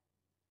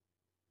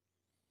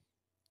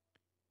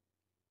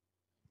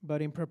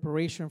 But in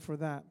preparation for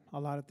that, a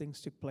lot of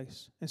things took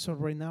place. And so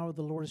right now,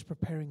 the Lord is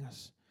preparing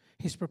us.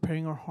 He's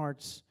preparing our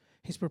hearts.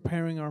 He's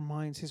preparing our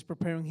minds. He's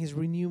preparing, He's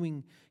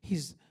renewing.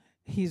 He's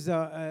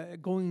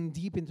going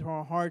deep into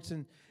our hearts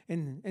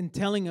and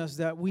telling us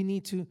that we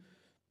need to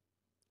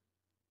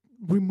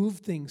remove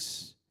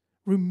things,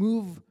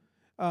 remove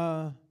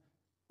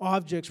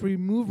objects,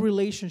 remove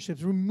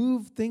relationships,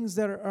 remove things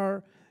that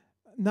are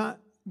not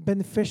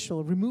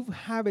beneficial, remove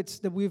habits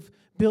that we've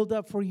built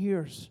up for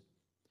years.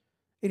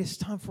 It is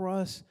time for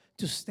us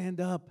to stand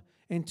up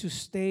and to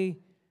stay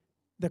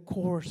the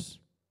course.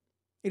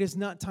 It is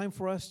not time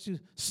for us to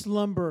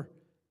slumber.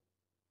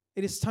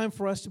 It is time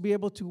for us to be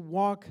able to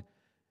walk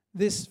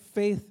this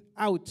faith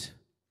out.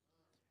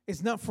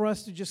 It's not for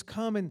us to just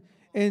come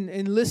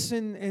and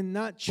listen and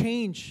not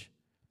change.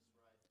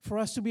 For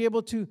us to be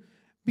able to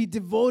be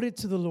devoted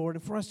to the Lord,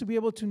 and for us to be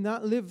able to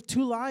not live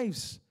two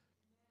lives.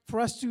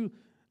 For us to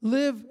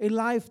live a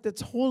life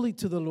that's holy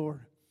to the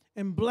Lord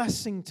and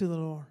blessing to the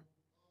Lord.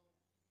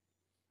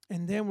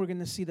 And then we're going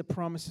to see the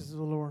promises of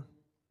the Lord.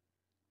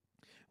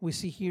 We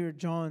see here,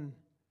 John,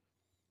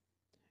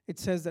 it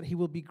says that he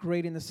will be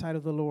great in the sight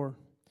of the Lord,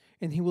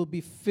 and he will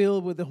be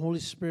filled with the Holy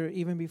Spirit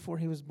even before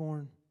he was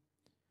born.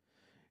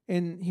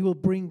 And he will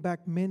bring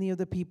back many of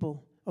the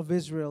people of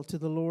Israel to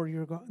the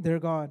Lord their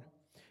God.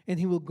 And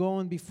he will go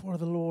on before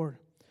the Lord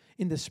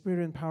in the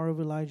spirit and power of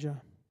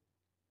Elijah.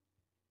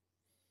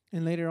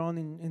 And later on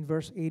in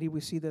verse 80,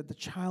 we see that the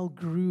child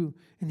grew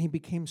and he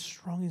became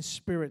strong in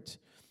spirit.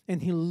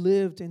 And he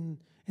lived in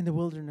the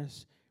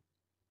wilderness.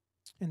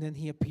 And then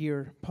he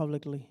appeared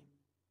publicly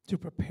to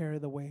prepare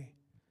the way.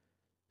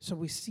 So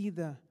we see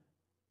the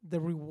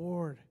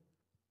reward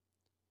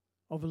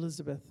of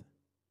Elizabeth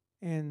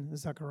and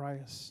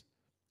Zacharias.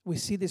 We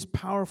see this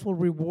powerful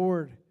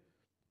reward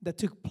that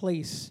took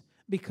place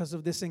because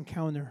of this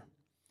encounter.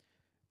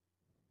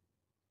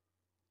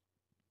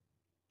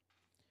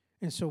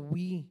 And so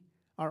we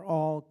are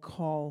all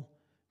called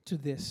to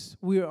this.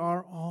 We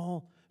are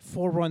all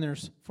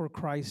forerunners for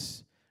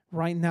Christ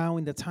right now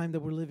in the time that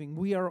we're living.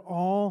 We are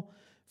all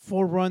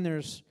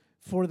forerunners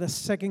for the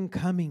second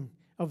coming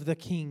of the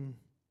King.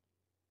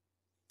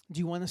 Do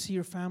you want to see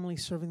your family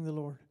serving the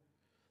Lord?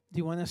 Do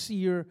you want to see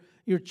your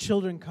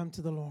children come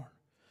to the Lord?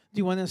 Do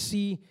you want to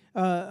see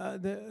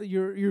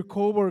your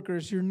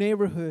co-workers, your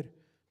neighborhood,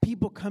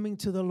 people coming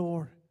to the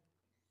Lord?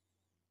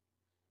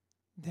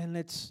 Then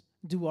let's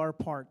do our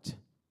part.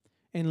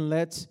 And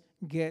let's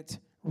get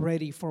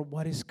ready for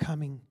what is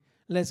coming.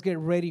 Let's get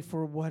ready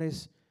for what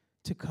is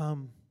to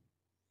come.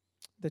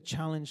 The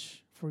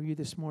challenge for you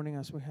this morning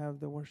as we have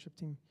the worship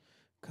team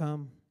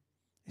come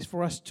is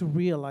for us to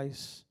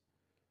realize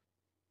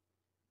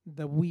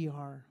that we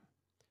are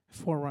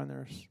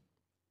forerunners.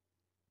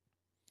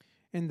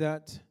 And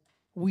that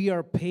we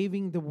are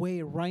paving the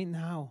way right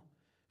now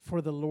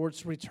for the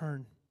Lord's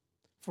return,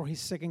 for His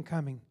second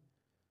coming.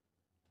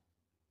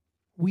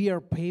 We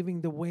are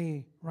paving the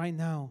way right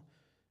now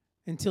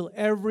until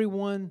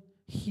everyone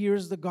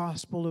hears the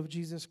gospel of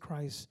Jesus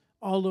Christ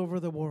all over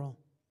the world.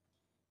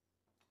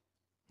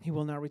 He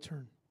will not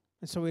return.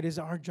 And so it is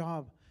our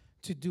job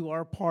to do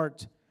our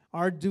part,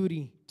 our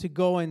duty to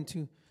go and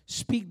to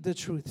speak the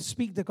truth,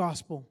 speak the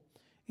gospel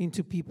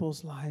into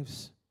people's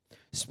lives,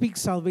 speak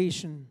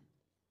salvation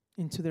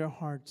into their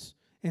hearts,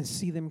 and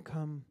see them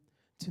come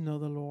to know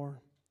the Lord.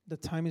 The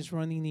time is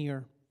running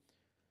near.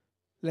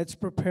 Let's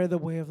prepare the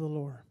way of the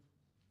Lord.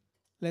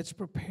 Let's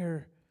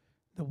prepare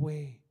the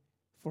way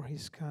for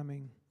His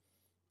coming.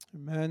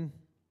 Amen.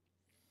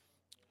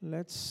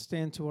 Let's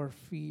stand to our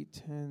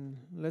feet and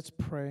let's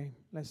pray.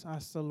 Let's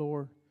ask the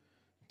Lord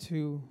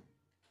to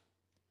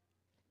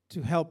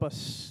help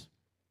us.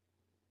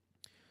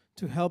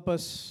 To help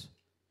us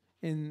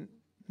in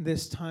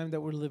this time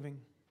that we're living.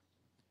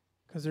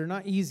 Because they're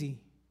not easy.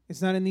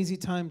 It's not an easy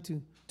time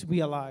to be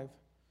alive.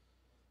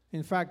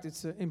 In fact,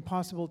 it's an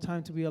impossible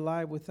time to be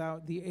alive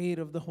without the aid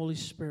of the Holy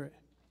Spirit.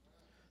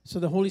 So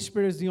the Holy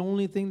Spirit is the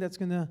only thing that's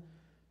going to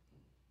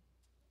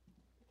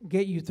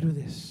get you through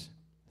this.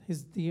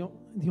 Is the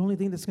only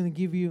thing that's going to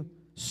give you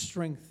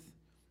strength.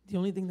 The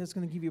only thing that's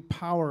going to give you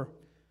power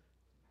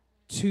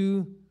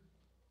to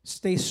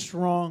stay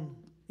strong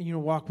in your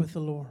walk with the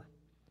Lord.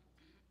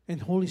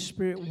 And Holy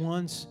Spirit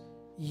wants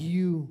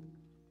you.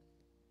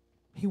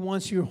 He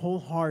wants your whole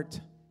heart.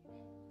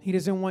 He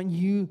doesn't want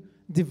you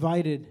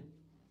divided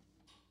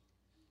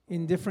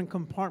in different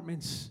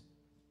compartments,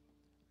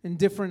 in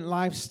different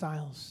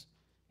lifestyles.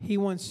 He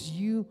wants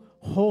you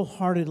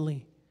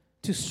wholeheartedly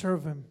to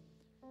serve Him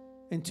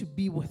and to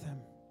be with Him,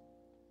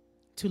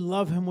 to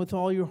love Him with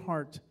all your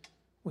heart,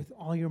 with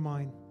all your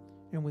mind,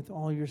 and with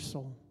all your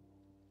soul.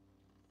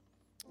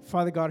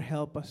 Father God,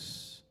 help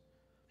us.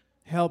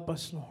 Help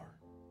us, Lord.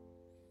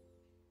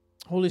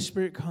 Holy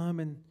Spirit, come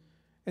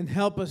and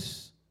help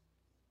us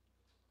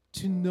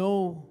to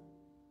know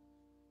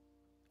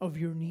of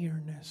your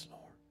nearness,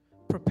 Lord.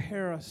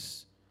 Prepare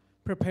us.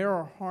 Prepare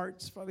our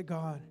hearts, Father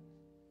God.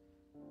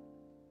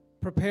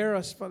 Prepare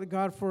us, Father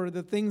God, for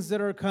the things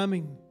that are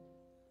coming.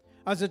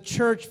 As a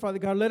church, Father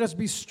God, let us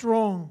be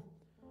strong.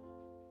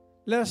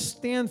 Let us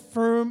stand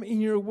firm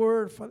in your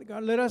word, Father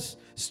God. Let us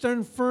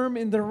stand firm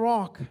in the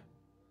rock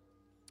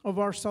of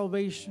our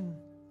salvation.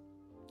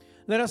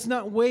 Let us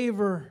not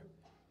waver.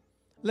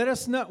 Let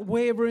us not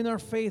waver in our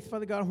faith,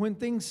 Father God, when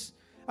things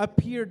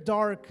appear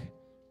dark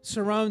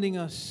surrounding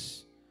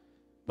us.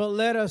 But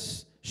let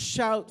us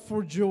shout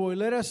for joy.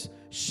 Let us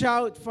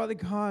shout, Father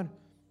God,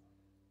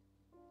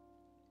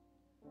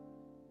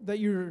 that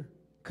your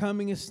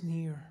coming is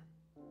near.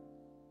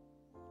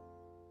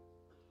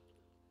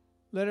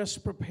 Let us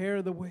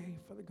prepare the way,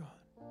 Father God,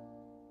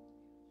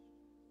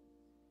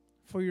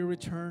 for your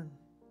return.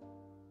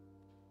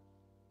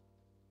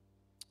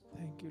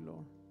 Thank you,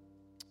 Lord.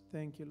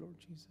 Thank you, Lord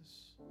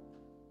Jesus.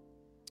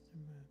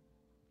 Amen.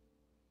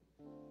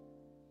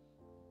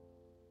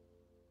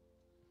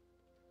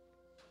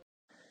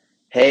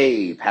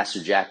 Hey,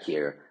 Pastor Jack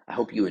here. I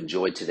hope you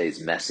enjoyed today's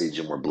message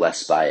and were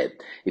blessed by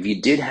it. If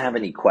you did have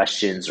any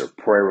questions or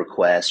prayer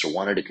requests or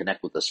wanted to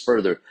connect with us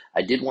further,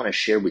 I did want to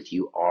share with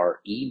you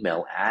our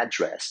email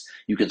address.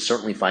 You can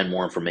certainly find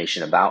more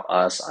information about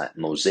us at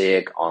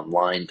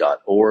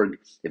mosaiconline.org.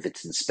 If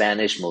it's in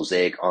Spanish,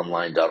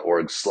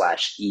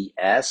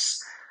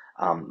 mosaiconline.org/es.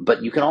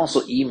 But you can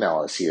also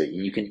email us here.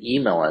 You can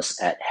email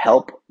us at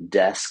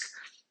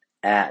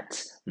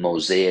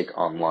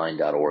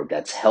helpdesk@mosaiconline.org.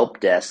 That's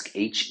helpdesk,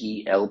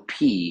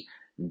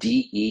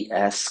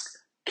 HELPDESK,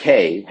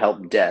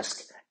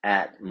 helpdesk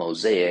at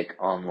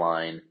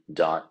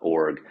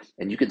mosaiconline.org.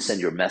 And you can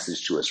send your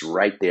message to us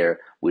right there.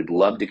 We'd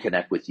love to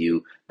connect with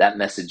you. That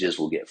messages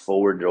will get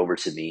forwarded over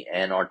to me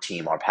and our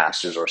team, our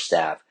pastors, our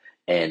staff,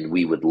 and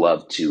we would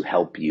love to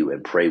help you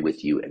and pray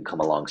with you and come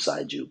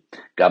alongside you.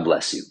 God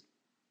bless you.